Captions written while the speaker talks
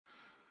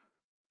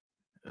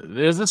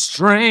There's a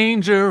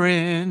stranger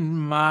in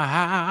my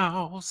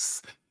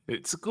house.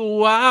 It took a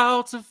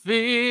while to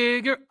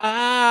figure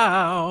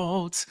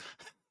out.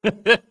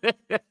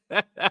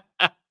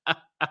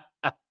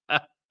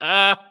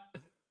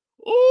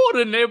 Oh,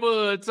 the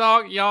neighborhood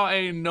talk, y'all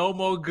ain't no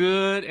more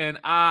good, and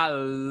I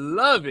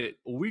love it.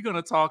 We're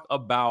gonna talk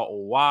about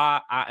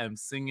why I am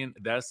singing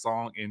that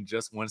song in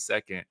just 1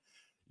 second.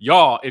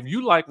 Y'all, if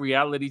you like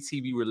reality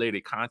TV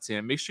related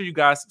content, make sure you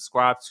guys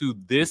subscribe to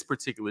this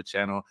particular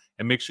channel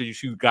and make sure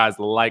you guys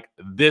like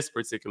this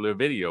particular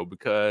video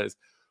because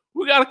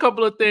we got a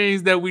couple of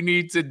things that we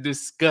need to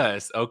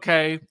discuss.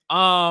 Okay.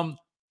 A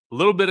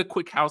little bit of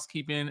quick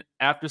housekeeping.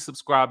 After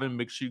subscribing,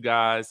 make sure you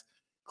guys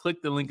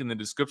click the link in the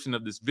description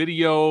of this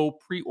video.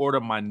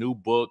 Pre-order my new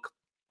book,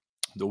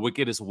 The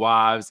Wickedest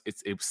Wives.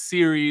 It's a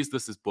series.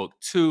 This is book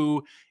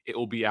 2. It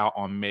will be out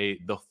on May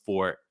the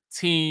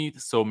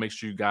 14th. So make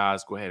sure you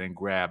guys go ahead and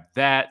grab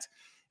that.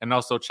 And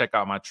also check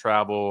out my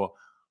travel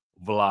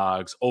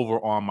vlogs over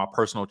on my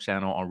personal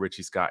channel on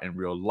Richie Skye in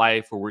Real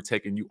Life, where we're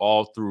taking you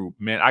all through.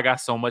 Man, I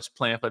got so much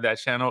planned for that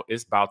channel.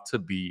 It's about to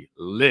be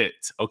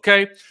lit.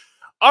 Okay.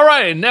 All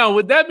right. Now,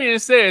 with that being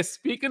said,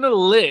 speaking of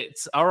lit,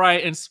 all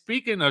right, and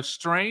speaking of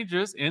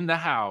strangers in the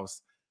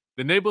house,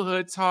 the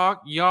neighborhood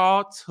talk,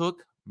 y'all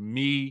took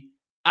me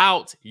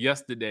out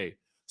yesterday.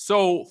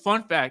 So,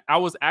 fun fact, I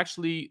was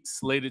actually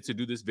slated to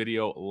do this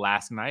video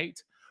last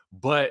night,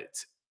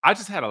 but I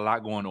just had a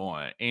lot going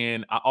on.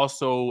 And I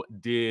also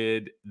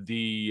did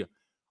the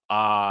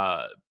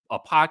a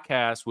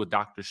podcast with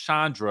Dr.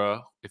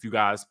 Chandra. If you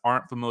guys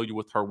aren't familiar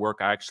with her work,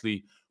 I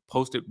actually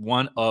posted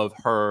one of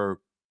her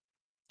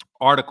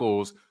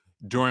articles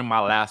during my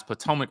last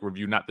Potomac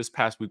review, not this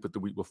past week, but the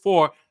week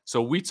before.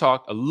 So we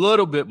talked a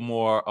little bit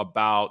more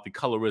about the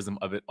colorism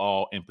of it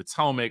all in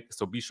Potomac.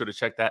 So be sure to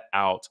check that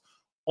out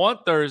on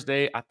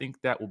Thursday. I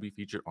think that will be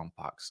featured on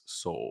Fox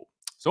Soul.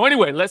 So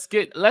anyway, let's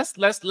take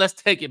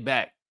it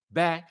back,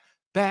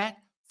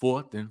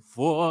 forth and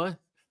forth.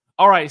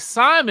 All right,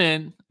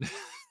 Simon,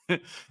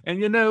 and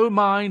you know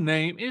my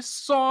name is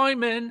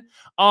Simon.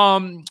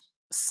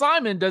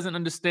 Simon doesn't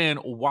understand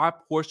why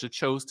Porsha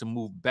chose to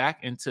move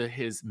back into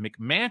his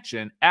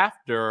McMansion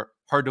after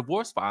her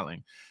divorce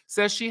filing.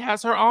 Says she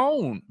has her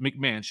own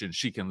McMansion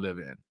she can live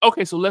in.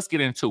 Okay, so let's get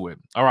into it.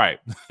 All right.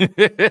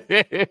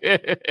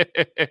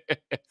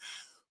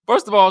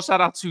 First of all,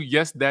 shout out to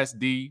Yes That's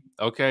D,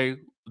 okay,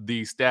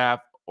 the staff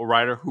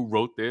writer who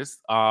wrote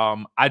this.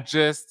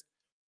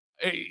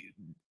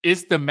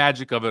 It's the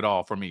magic of it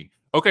all for me.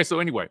 Okay, so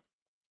anyway,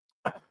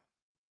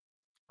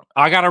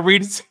 I gotta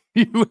read it to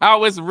you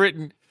how it's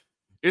written.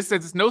 It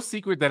says it's no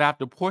secret that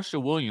after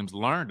Porsha Williams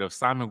learned of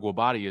Simon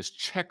Guobadia's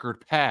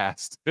checkered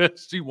past,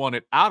 she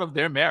wanted out of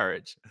their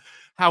marriage.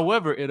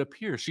 However, it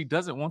appears she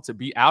doesn't want to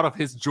be out of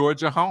his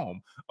Georgia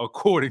home,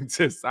 according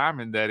to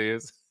Simon, that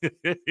is.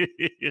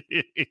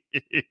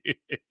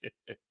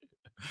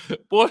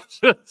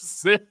 Porsha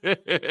said,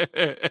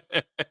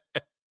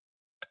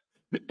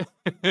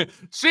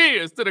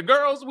 cheers to the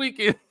girls'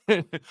 weekend.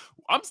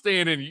 I'm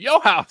staying in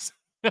your house.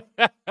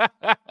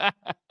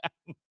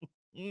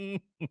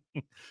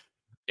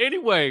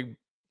 Anyway,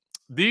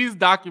 these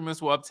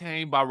documents were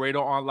obtained by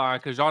Radar Online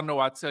because y'all know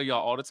I tell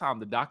y'all all the time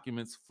the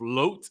documents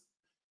float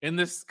in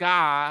the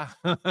sky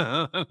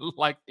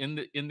like in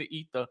the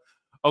ether.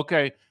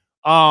 Okay.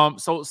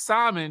 So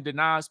Simon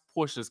denies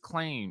Porsha's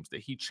claims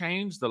that he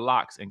changed the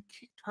locks and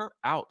kicked her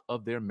out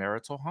of their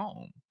marital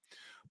home.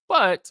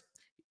 But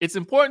it's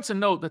important to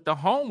note that the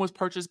home was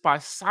purchased by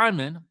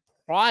Simon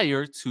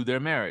prior to their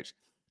marriage.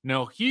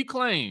 Now, he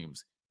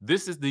claims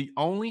this is the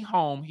only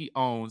home he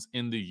owns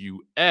in the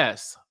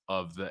U.S.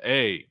 of the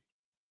A.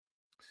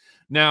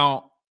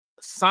 Now,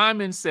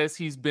 Simon says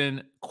he's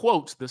been,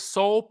 quote, the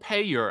sole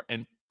payer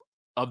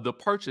of the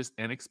purchase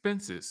and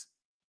expenses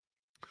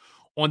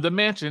on the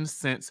mansion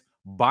since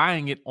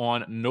buying it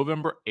on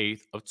November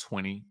 8th of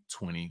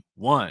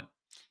 2021.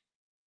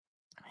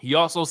 He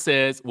also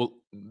says, well,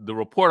 the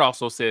report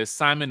also says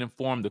Simon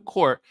informed the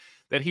court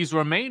that he's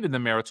remained in the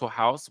marital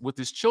house with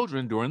his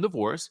children during the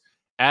divorce,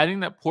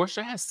 adding that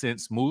Porsha has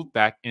since moved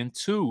back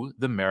into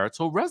the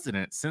marital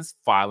residence since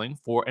filing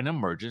for an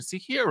emergency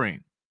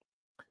hearing.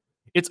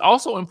 It's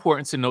also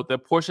important to note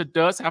that Porsha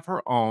does have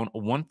her own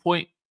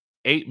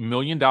 $1.8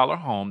 million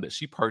home that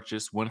she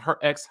purchased when her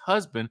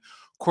ex-husband,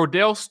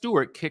 Cordell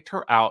Stewart, kicked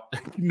her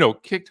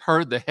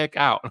the heck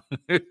out.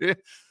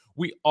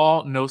 We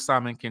all know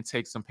Simon can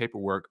take some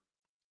paperwork.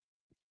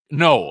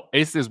 No,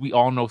 it says we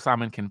all know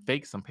Simon can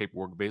fake some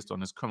paperwork based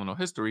on his criminal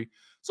history.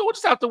 So we'll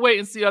just have to wait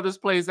and see how this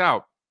plays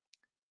out.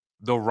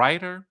 The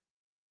writer,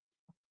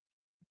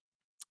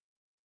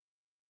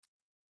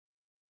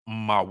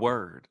 my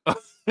word.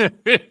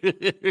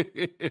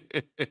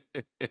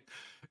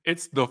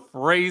 It's the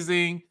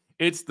phrasing,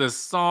 it's the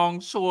song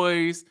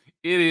choice,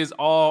 it is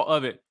all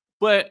of it.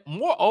 But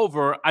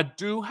moreover, I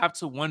do have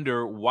to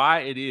wonder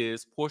why it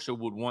is Porsha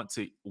would want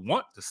to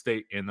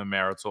stay in the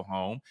marital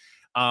home,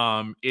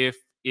 if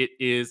it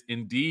is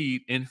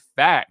indeed, in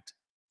fact,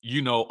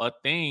 a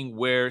thing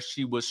where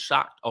she was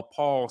shocked,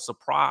 appalled,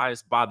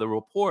 surprised by the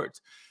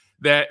report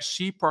that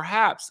she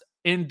perhaps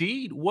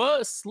indeed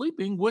was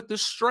sleeping with the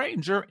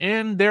stranger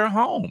in their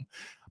home.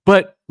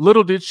 But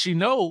little did she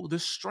know the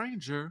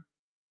stranger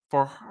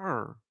for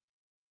her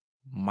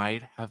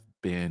might have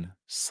been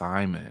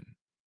Simon.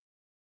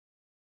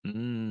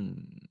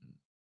 Mm.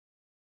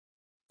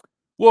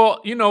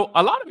 Well,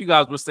 a lot of you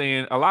guys were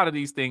saying a lot of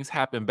these things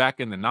happened back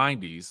in the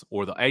 90s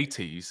or the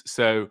 80s.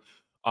 So,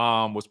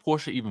 was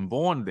Porsha even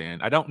born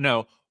then? I don't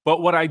know.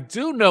 But what I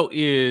do know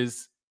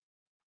is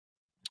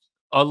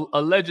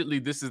allegedly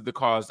this is the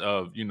cause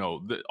of,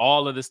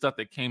 all of the stuff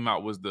that came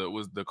out was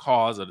the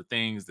cause of the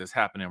things that's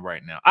happening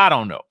right now. I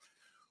don't know.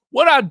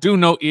 What I do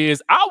know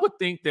is I would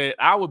think that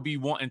I would be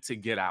wanting to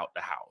get out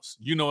the house.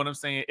 You know what I'm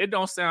saying? It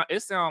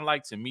sounds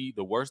like to me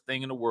the worst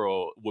thing in the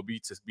world would be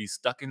to be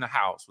stuck in the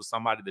house with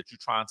somebody that you're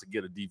trying to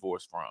get a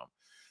divorce from.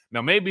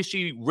 Now, maybe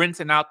she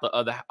renting out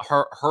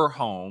her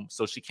home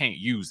so she can't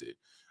use it.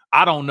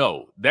 I don't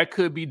know. That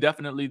could be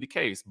definitely the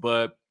case.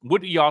 But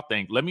what do y'all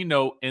think? Let me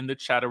know in the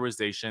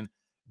chatterization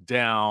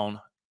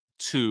down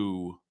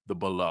to the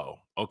below.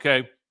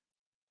 Okay.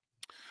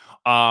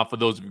 For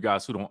those of you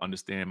guys who don't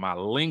understand my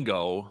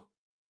lingo,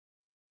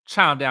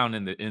 chime down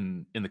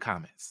in the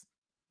comments.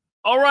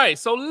 All right,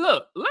 so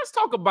look, let's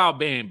talk about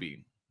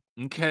Bambi.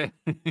 Okay.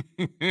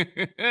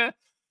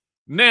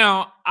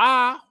 Now,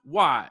 I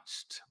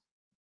watched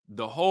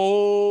the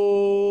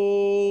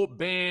whole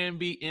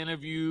Bambi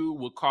interview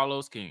with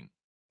Carlos King.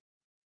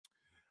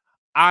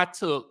 I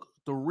took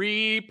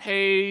 3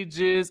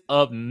 pages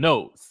of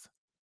notes.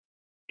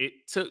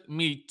 It took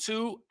me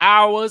 2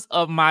 hours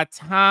of my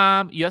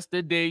time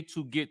yesterday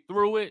to get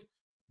through it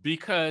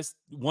because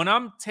when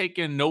I'm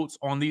taking notes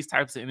on these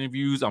types of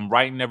interviews, I'm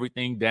writing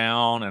everything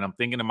down and I'm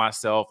thinking to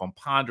myself, I'm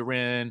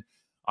pondering,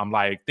 I'm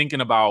like thinking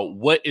about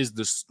what is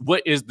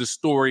the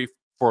story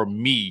for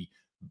me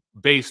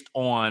based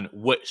on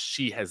what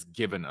she has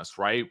given us,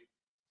 right?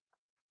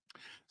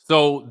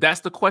 So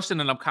that's the question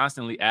that I'm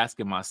constantly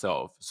asking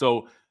myself.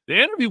 So the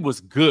interview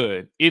was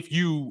good if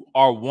you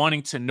are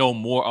wanting to know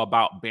more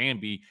about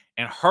Bambi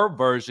and her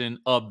version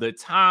of the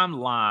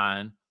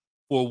timeline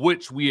for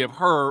which we have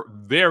heard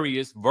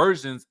various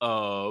versions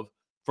of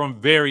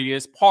from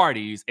various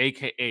parties,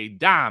 aka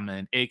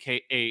Diamond,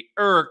 aka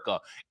Erica,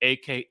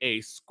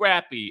 aka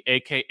Scrappy,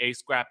 aka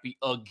Scrappy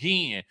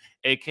again,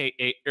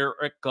 aka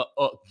Erica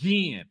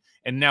again.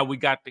 And now we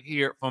got to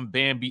hear it from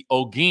Bambi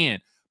again.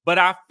 But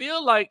I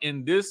feel like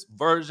in this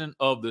version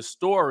of the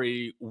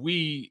story,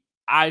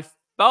 I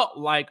felt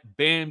like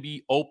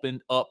Bambi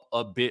opened up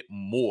a bit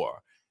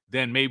more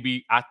than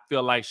maybe I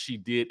feel like she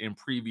did in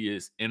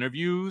previous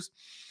interviews.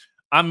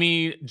 I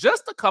mean,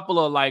 just a couple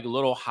of like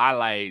little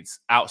highlights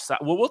outside.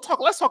 Well,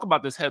 let's talk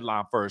about this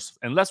headline first,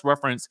 and let's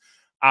reference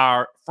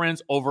our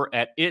friends over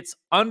at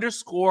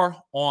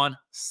its_on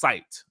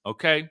site.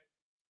 Okay.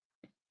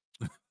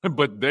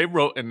 But they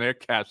wrote in their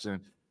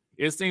caption,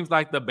 it seems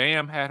like the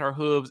Bam had her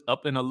hooves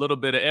up in a little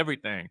bit of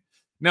everything.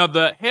 Now,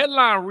 the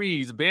headline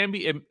reads,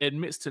 Bambi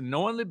admits to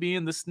knowingly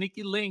being the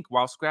sneaky link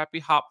while Scrappy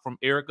hopped from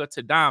Erica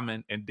to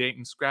Diamond and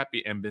dating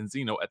Scrappy and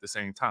Benzino at the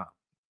same time.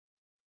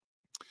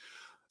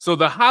 So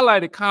the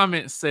highlighted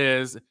comment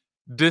says,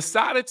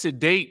 decided to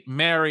date,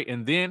 marry,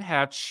 and then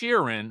have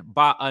cheering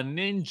by a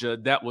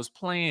ninja that was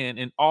playing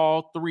in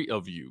all 3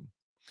 of you.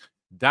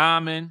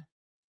 Diamond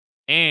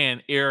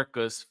and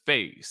Erica's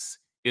face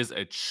is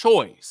a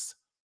choice,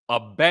 a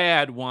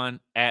bad one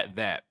at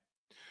that.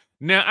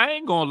 Now, I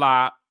ain't gonna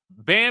lie,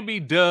 Bambi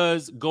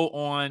does go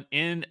on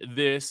in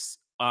this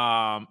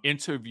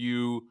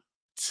interview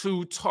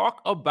to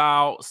talk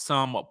about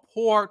some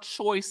poor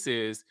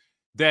choices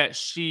that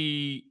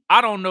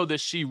I don't know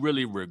that she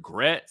really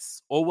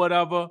regrets or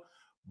whatever,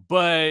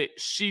 but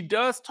she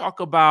does talk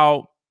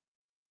about,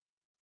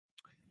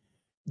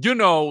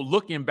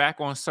 looking back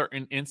on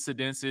certain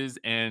incidences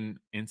and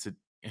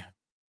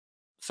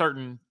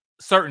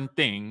certain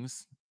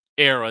things,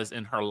 eras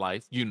in her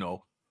life,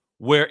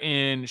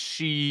 wherein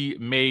she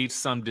made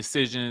some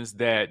decisions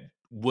that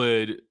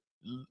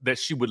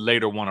she would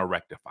later want to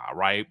rectify,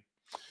 right?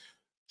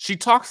 She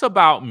talks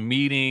about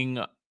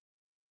meeting,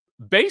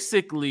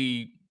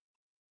 basically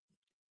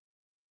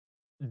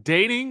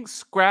dating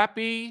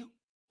Scrappy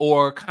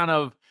or kind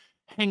of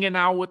hanging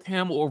out with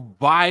him or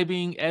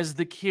vibing, as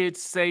the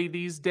kids say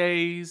these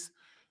days,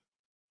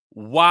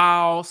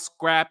 while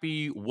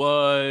Scrappy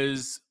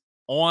was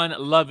on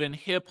Love and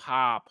Hip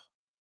Hop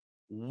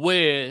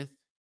with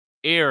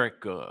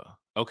Erica.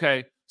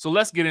 Okay, so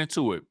let's get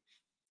into it.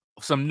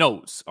 Some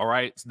notes, all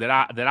right, that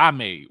I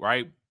made,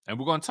 right, and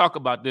we're going to talk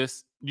about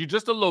this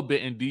just a little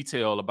bit in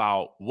detail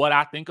about what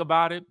I think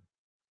about it.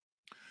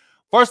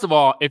 First of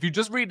all, if you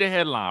just read the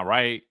headline,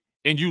 right,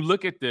 and you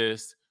look at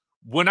this,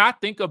 when I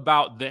think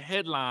about the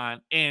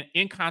headline and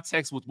in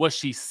context with what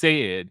she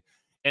said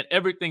and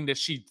everything that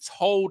she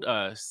told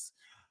us,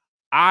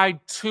 I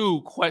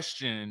too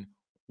question,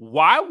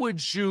 why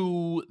would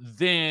you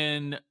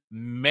then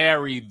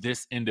marry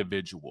this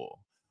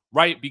individual,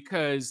 right?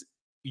 Because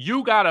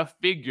you got to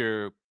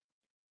figure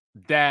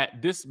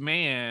that this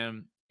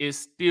man is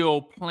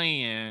still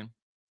playing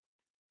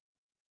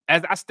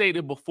as I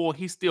stated before,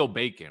 he's still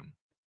baking.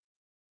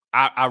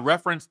 I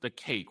referenced the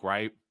cake,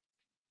 right?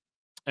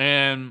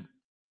 And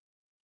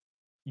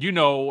you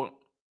know,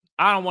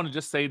 I don't want to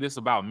just say this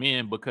about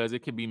men because it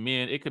could be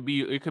men, it could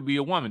be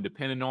a woman,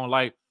 depending on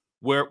like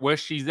where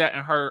she's at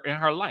in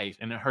her life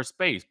and in her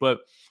space. But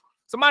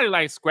somebody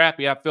like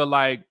Scrappy, I feel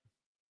like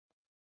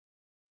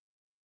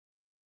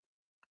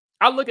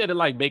I look at it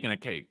like baking a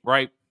cake,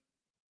 right?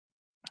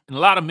 And a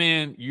lot of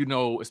men,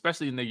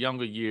 especially in their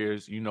younger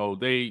years,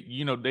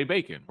 they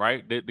baking,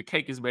 right? The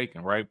cake is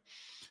baking, right?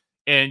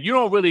 And you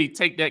don't really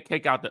take that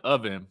cake out the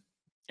oven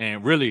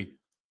and really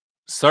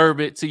serve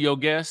it to your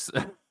guests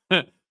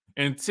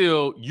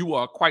until you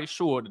are quite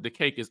sure that the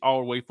cake is all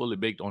the way fully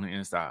baked on the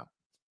inside.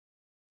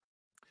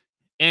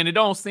 And it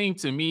don't seem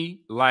to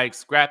me like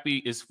Scrappy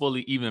is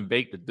fully even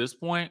baked at this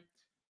point.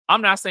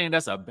 I'm not saying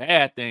that's a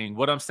bad thing.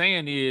 What I'm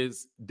saying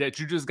is that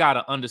you just got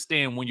to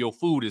understand when your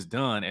food is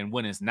done and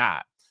when it's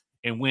not,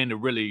 and when to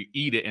really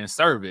eat it and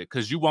serve it,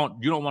 because you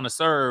don't want to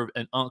serve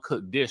an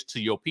uncooked dish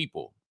to your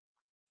people.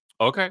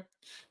 Okay?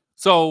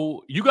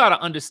 So you got to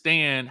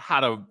understand how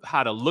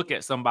to look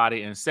at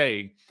somebody and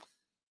say,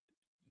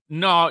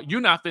 no,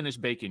 you're not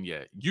finished baking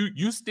yet.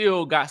 You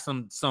still got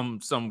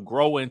some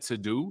growing to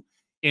do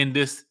in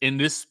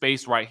this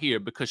space right here,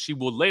 because she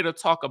will later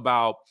talk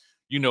about,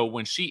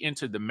 when she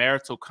entered the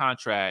marital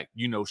contract,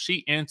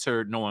 she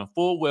entered knowing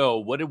full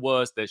well what it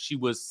was that she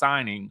was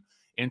signing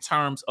in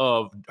terms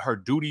of her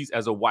duties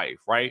as a wife,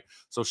 right?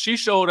 So she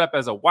showed up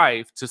as a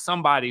wife to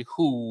somebody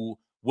who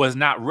was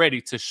not ready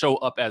to show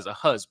up as a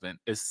husband,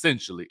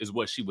 essentially, is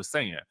what she was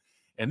saying.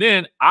 And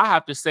then I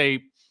have to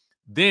say,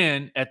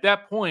 then at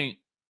that point,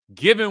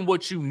 given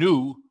what you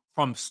knew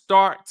from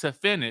start to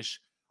finish,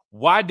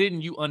 why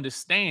didn't you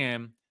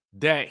understand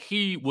that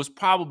he was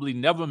probably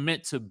never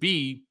meant to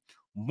be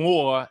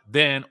more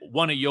than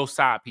one of your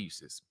side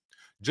pieces?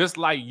 Just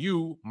like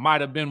you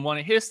might have been one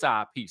of his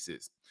side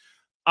pieces.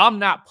 I'm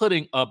not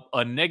putting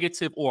a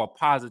negative or a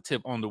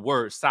positive on the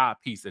word side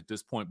piece at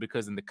this point,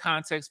 because in the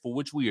context for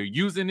which we are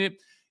using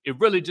it, it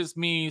really just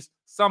means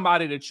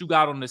somebody that you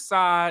got on the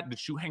side,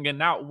 that you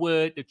hanging out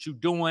with, that you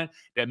doing,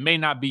 that may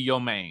not be your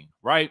main,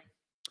 right?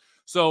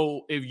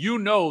 So if you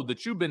know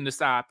that you've been the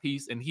side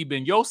piece and he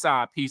been your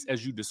side piece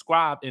as you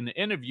described in the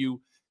interview,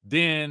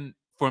 then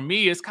for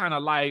me, it's kind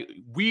of like,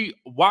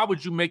 why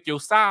would you make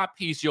your side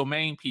piece your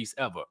main piece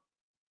ever?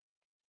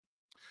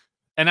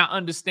 And I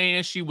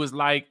understand she was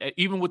like,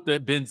 even with the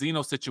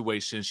Benzino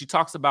situation, she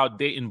talks about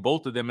dating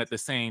both of them at the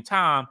same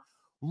time.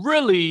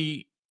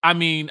 Really, I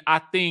mean, I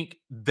think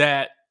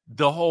that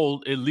the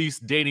whole, at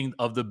least dating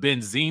of the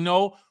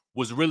Benzino,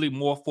 was really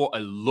more for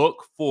a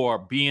look for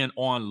being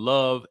on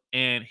Love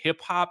and Hip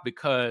Hop,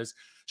 because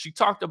she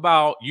talked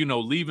about,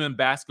 leaving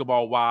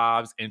Basketball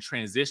Wives and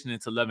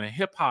transitioning to Love and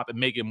Hip Hop and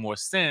making more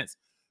sense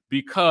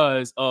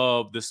because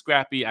of the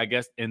Scrappy, I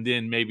guess, and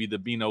then maybe the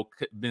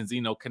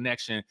Benzino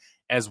connection,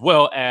 as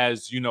well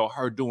as,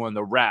 her doing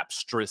the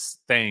rapstress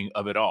thing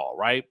of it all,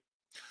 right?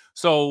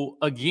 So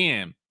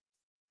again,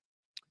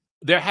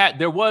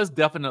 there was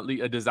definitely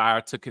a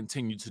desire to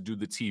continue to do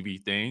the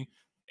TV thing.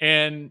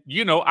 And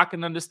I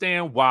can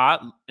understand why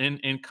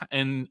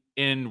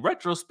in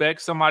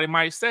retrospect, somebody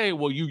might say,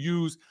 well,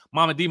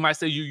 Mama D might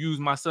say you use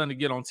my son to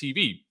get on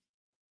TV.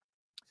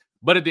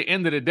 But at the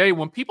end of the day,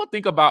 when people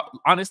think about,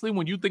 honestly,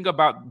 when you think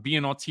about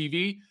being on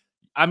TV,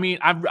 I mean,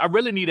 I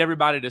really need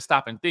everybody to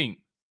stop and think.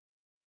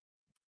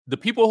 The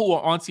people who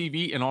are on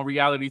TV and on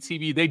reality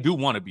TV, they do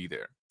want to be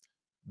there.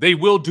 They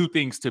will do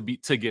things to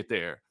get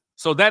there.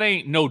 So that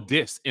ain't no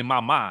diss in my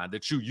mind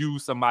that you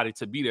use somebody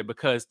to be there,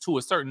 because to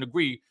a certain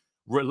degree,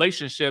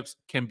 relationships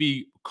can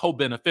be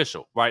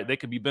co-beneficial, right? They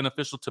can be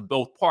beneficial to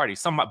both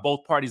parties.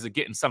 Both parties are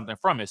getting something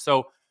from it.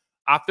 So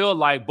I feel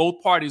like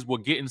both parties were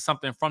getting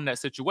something from that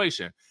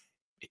situation.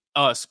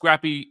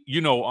 Scrappy,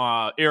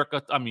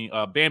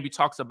 Bambi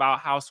talks about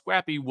how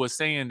Scrappy was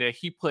saying that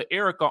he put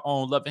Erica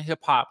on Love and Hip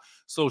Hop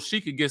so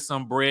she could get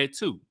some bread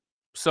too.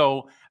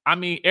 So, I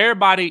mean,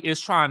 everybody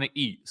is trying to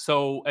eat.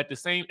 So at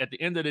the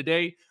end of the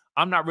day,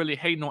 I'm not really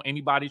hating on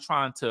anybody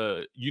trying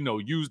to,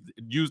 use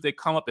their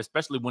come up,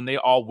 especially when they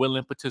are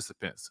willing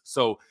participants.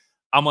 So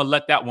I'm gonna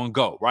let that one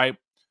go, right?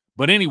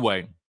 But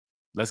anyway,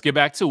 let's get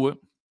back to it.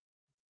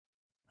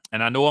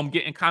 And I know I'm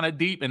getting kind of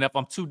deep, and if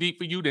I'm too deep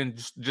for you, then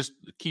just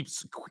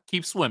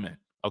keep swimming.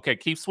 Okay,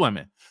 keep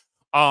swimming.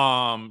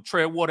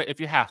 Tread water if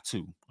you have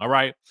to. All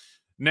right.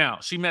 Now,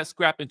 she met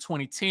Scrap in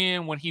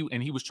 2010 when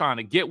he was trying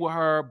to get with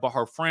her, but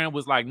her friend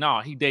was like,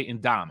 "Nah, he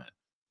dating Diamond."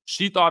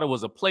 She thought it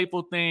was a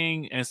playful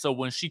thing, and so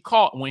when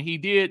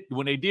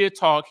they did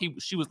talk,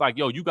 she was like,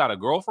 "Yo, you got a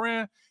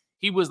girlfriend?"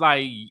 He was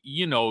like,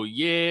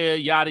 "Yeah,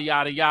 yada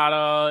yada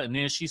yada." And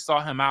then she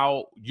saw him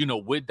out,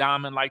 with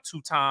Diamond like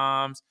 2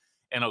 times.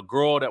 And a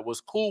girl that was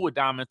cool with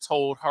Diamond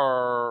told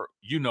her,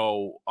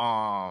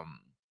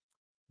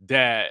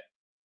 that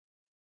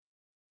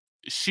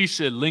she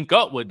should link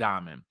up with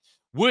Diamond,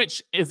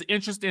 which is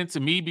interesting to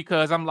me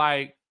because I'm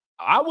like,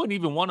 I wouldn't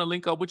even want to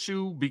link up with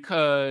you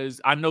because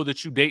I know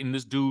that you dating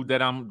this dude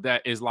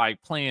that is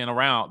like playing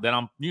around, that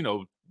I'm,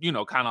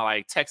 kind of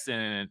like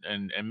texting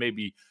and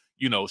maybe,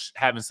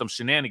 having some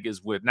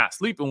shenanigans with, not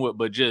sleeping with,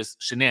 but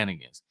just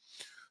shenanigans.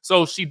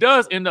 So she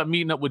does end up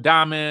meeting up with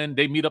Diamond.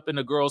 They meet up in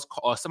the girl's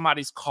car, or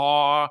somebody's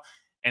car,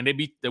 and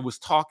they was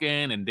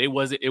talking, and it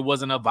wasn't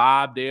a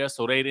vibe there,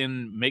 so they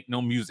didn't make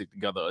no music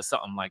together or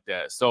something like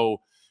that.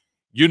 So,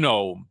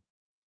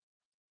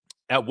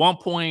 at one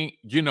point,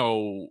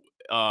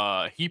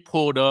 he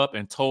pulled up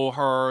and told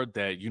her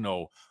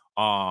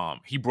that,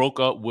 he broke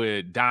up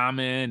with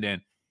Diamond,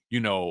 and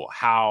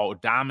how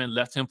Diamond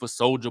left him for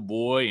Soulja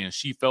Boy, and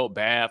she felt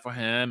bad for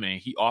him, and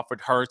he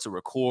offered her to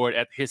record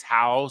at his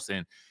house,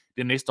 and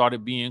then they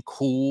started being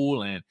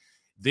cool, and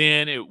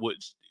then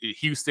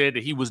he said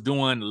that he was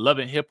doing Love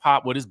and Hip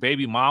Hop with his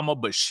baby mama,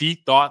 but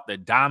she thought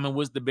that Diamond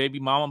was the baby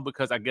mama,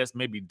 because I guess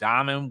maybe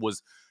Diamond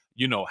was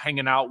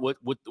hanging out with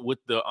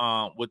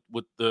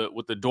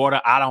the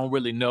daughter. I don't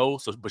really know.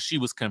 So, but she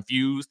was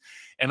confused.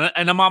 And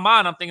in my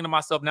mind, I'm thinking to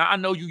myself, now I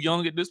know you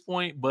young at this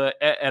point, but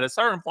at a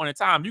certain point in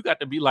time, you got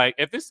to be like,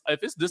 if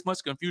it's this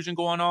much confusion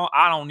going on,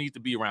 I don't need to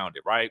be around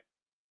it, right?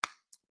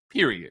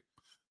 Period.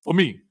 For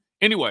me.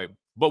 Anyway,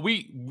 but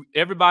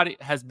everybody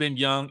has been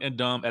young and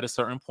dumb at a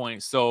certain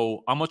point.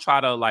 So I'm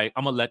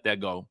gonna let that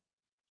go.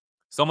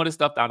 Some of the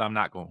stuff that I'm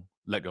not gonna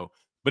let go.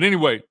 But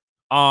anyway,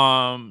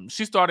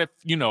 she started,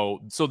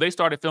 so they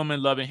started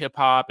filming Love and Hip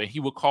Hop, and he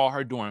would call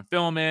her during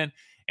filming,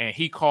 and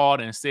he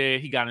called and said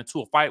he got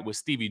into a fight with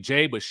Stevie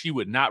J, but she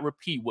would not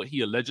repeat what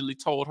he allegedly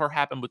told her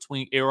happened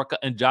between Erica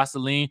and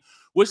Jocelyn,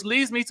 which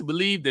leads me to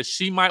believe that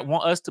she might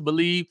want us to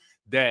believe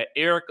that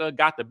Erica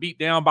got the beat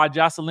down by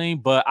Jocelyn,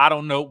 but I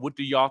don't know. What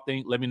do y'all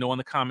think? Let me know in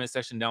the comment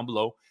section down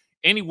below.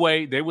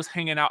 Anyway, they was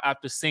hanging out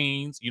after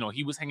scenes.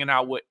 He was hanging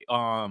out with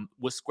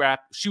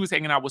Scrappy. She was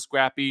hanging out with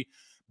Scrappy,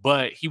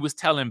 but he was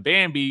telling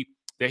Bambi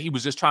that he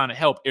was just trying to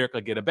help Erica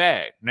get a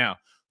bag. Now,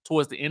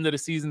 towards the end of the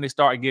season, they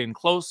started getting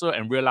closer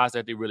and realized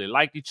that they really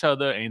liked each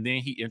other. And then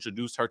he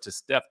introduced her to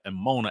Steph and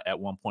Mona at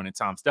one point in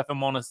time. Steph and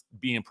Mona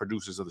being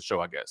producers of the show,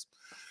 I guess.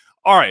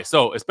 All right,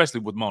 so especially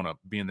with Mona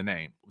being the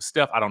name.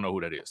 Steph, I don't know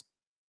who that is.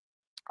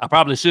 I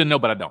probably should know,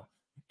 but I don't.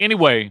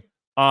 Anyway,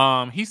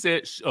 she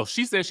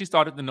said she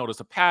started to notice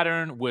a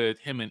pattern with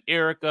him and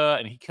Erica,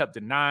 and he kept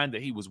denying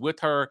that he was with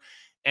her.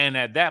 And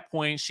at that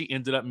point, she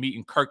ended up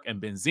meeting Kirk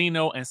and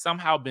Benzino, and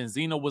somehow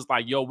Benzino was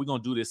like, yo, we're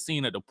going to do this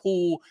scene at the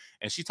pool.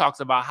 And she talks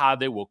about how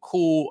they were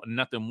cool,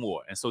 nothing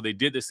more. And so they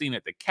did the scene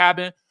at the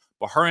cabin,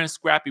 but her and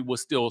Scrappy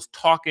was still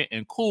talking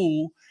and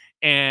cool.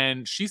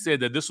 And she said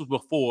that this was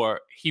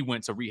before he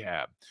went to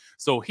rehab.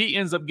 So he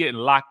ends up getting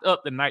locked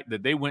up the night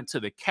that they went to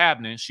the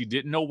cabin. She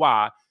didn't know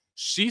why.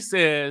 She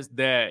says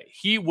that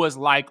he was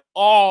like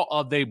all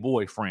of their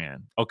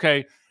boyfriend,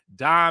 okay?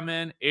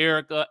 Diamond,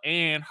 Erica,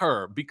 and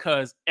her,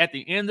 because at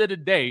the end of the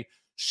day,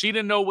 she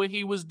didn't know what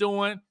he was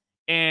doing,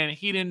 and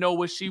he didn't know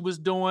what she was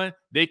doing.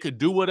 They could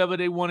do whatever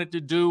they wanted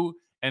to do,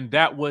 and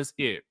that was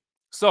it.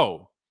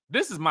 So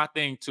this is my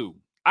thing too.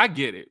 I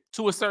get it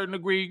to a certain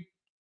degree.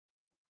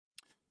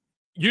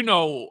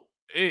 People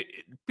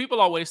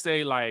always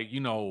say, like,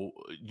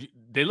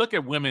 they look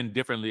at women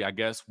differently, I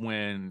guess,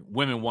 when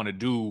women want to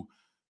do,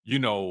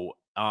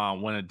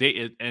 want to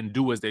date and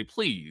do as they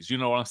please. You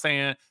know what I'm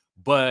saying?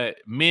 But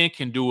men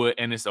can do it,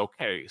 and it's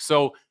okay.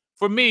 So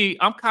for me,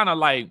 I'm kind of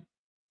like,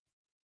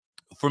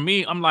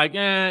 I'm like,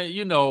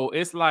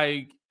 it's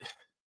like,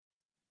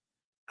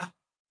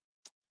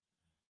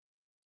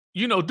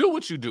 do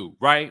what you do,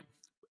 right?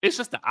 It's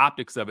just the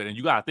optics of it, and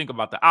you got to think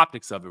about the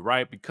optics of it,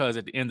 right? Because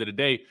at the end of the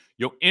day,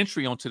 your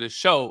entry onto the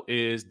show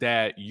is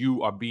that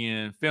you are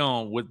being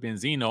filmed with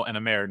Benzino and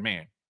a married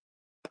man.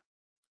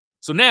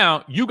 So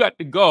now you got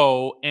to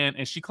go,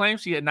 and she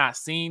claims she had not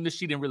seen this.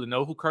 She didn't really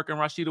know who Kirk and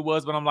Rashida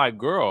was, but I'm like,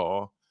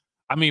 girl,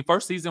 I mean,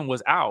 first season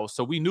was out,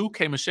 so we knew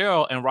K.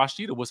 Michelle and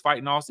Rashida was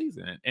fighting all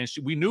season, and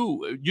we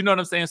knew, you know what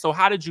I'm saying? So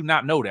how did you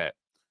not know that?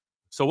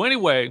 So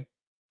anyway,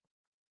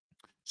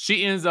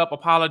 she ends up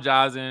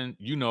apologizing,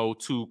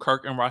 to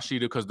Kirk and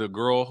Rashida, because the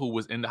girl who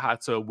was in the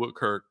hot tub with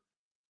Kirk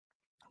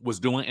was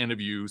doing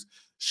interviews.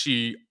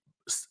 She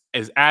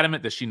is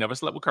adamant that she never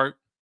slept with Kirk.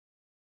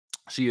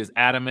 She is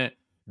adamant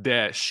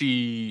that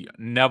she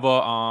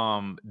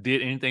never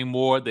did anything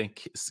more than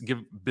give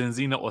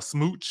Benzino a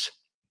smooch.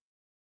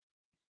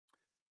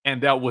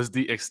 And that was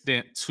the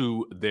extent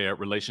to their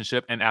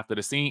relationship. And after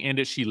the scene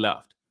ended, she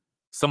left.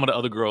 Some of the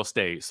other girls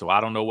stayed. So I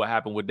don't know what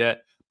happened with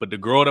that. But the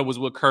girl that was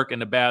with Kirk in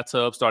the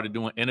bathtub started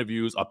doing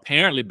interviews.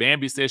 Apparently,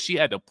 Bambi said she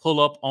had to pull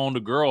up on the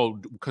girl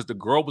because the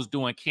girl was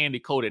doing Candy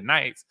Coated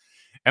Nights.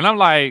 And I'm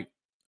like,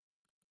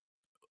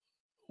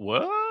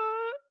 what?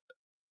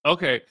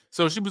 Okay,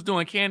 so she was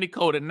doing Candy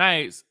Coated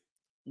Nights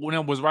when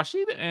it was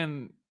Rashida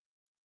and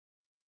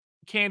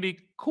Candy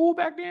cool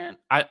back then.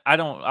 I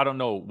don't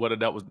know whether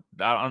that was,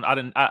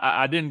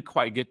 I didn't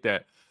quite get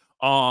that.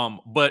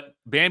 But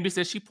Bambi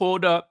said she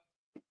pulled up,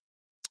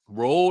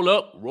 roll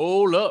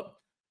up.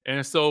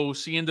 And so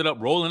she ended up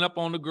rolling up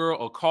on the girl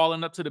or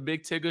calling up to the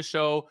Big Tigger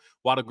show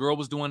while the girl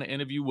was doing the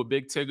interview with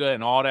Big Tigger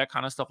and all that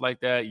kind of stuff like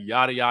that.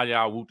 Yada, yada,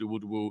 yada,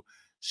 woo.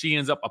 She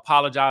ends up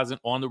apologizing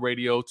on the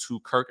radio to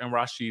Kirk and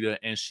Rashida,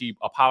 and she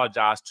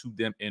apologized to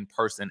them in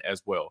person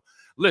as well.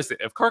 listen,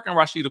 if Kirk and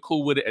Rashid are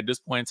cool with it at this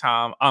point in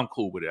time, I'm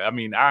cool with it. I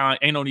mean, I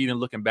ain't no need in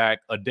looking back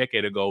a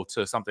decade ago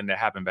to something that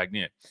happened back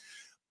then.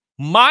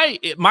 My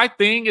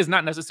thing is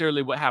not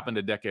necessarily what happened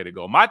a decade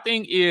ago. My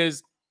thing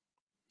is,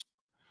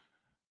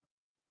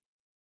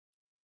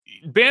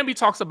 Bambi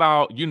talks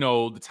about, you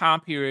know, the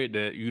time period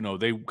that, you know,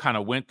 they kind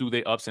of went through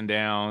their ups and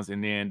downs,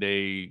 and then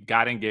they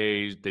got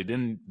engaged. They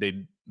didn't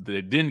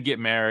get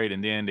married,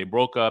 and then they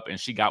broke up, and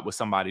she got with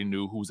somebody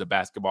new who's a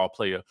basketball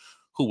player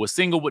who was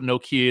single with no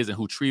kids and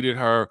who treated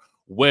her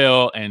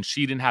well, and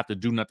she didn't have to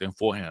do nothing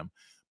for him.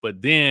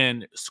 But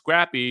then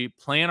Scrappy,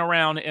 playing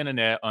around the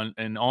internet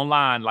and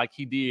online like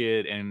he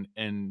did, and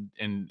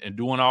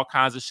doing all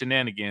kinds of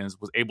shenanigans,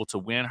 was able to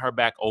win her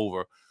back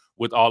over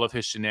with all of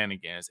his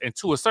shenanigans. And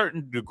to a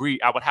certain degree,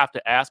 I would have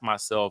to ask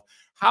myself,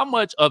 how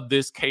much of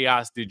this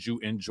chaos did you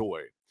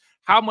enjoy?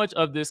 How much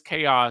of this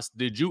chaos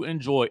did you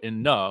enjoy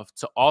enough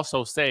to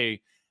also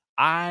say,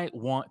 I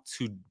want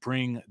to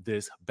bring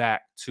this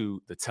back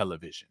to the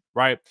television,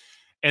 right?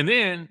 And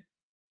then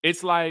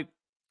it's like,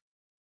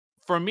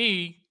 for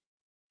me,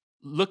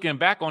 looking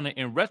back on it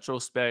in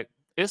retrospect,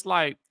 it's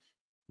like,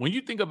 when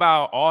you think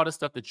about all the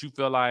stuff that you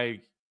feel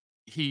like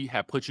he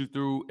had put you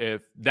through,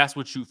 if that's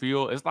what you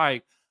feel, it's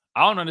like,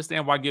 I don't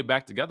understand why get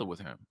back together with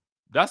him.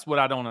 That's what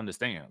I don't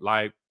understand.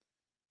 Like,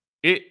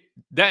 it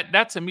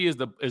that to me is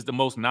the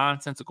most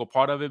nonsensical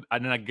part of it.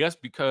 And then I guess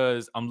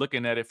because I'm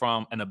looking at it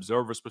from an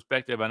observer's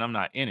perspective and I'm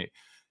not in it.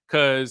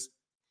 Because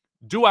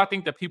do I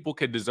think that people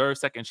could deserve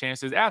second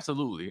chances?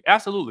 Absolutely.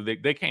 Absolutely.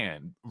 They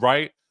can,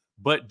 right?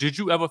 But did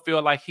you ever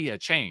feel like he had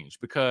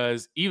changed?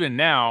 Because even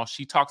now,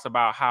 she talks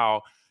about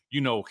how,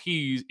 you know,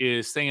 he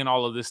is saying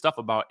all of this stuff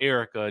about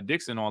Erica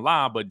Dixon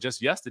online. But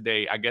just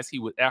yesterday, I guess he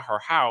was at her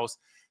house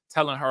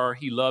telling her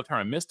he loved her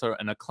and missed her,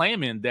 and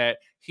claiming that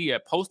he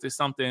had posted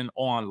something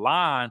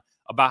online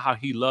about how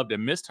he loved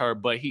and missed her,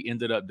 but he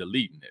ended up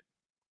deleting it.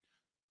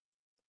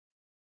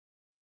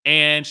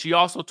 And she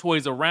also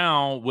toys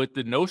around with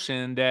the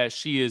notion that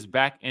she is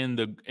back in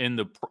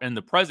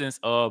the presence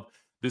of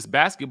this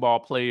basketball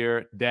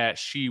player that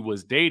she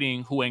was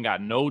dating, who ain't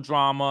got no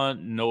drama,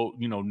 no,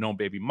 you know, no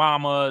baby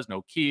mamas,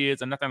 no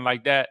kids, or nothing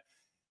like that.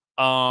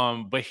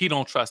 But he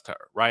don't trust her,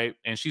 right?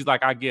 And she's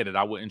like, I get it.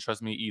 I wouldn't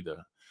trust me either.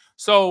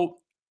 So,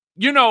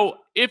 you know,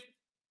 if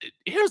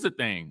here's the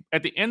thing,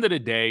 at the end of the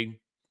day,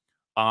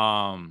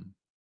 um,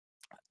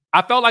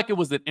 I felt like it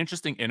was an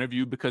interesting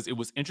interview because it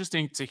was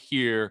interesting to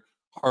hear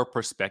her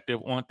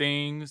perspective on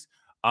things.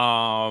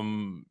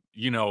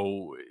 You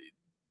know,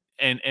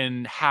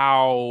 and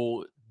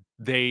how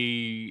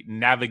they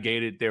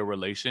navigated their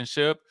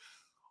relationship.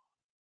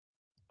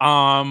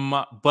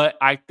 But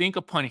I think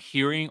upon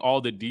hearing all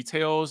the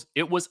details,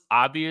 it was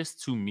obvious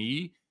to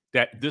me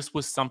that this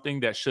was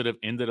something that should have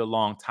ended a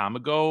long time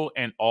ago,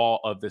 and all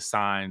of the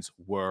signs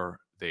were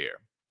there.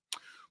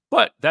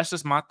 But that's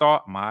just my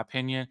thought, my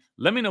opinion.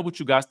 Let me know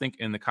what you guys think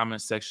in the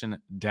comment section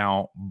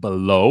down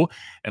below.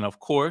 And of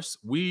course,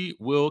 we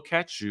will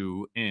catch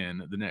you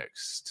in the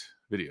next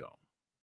video.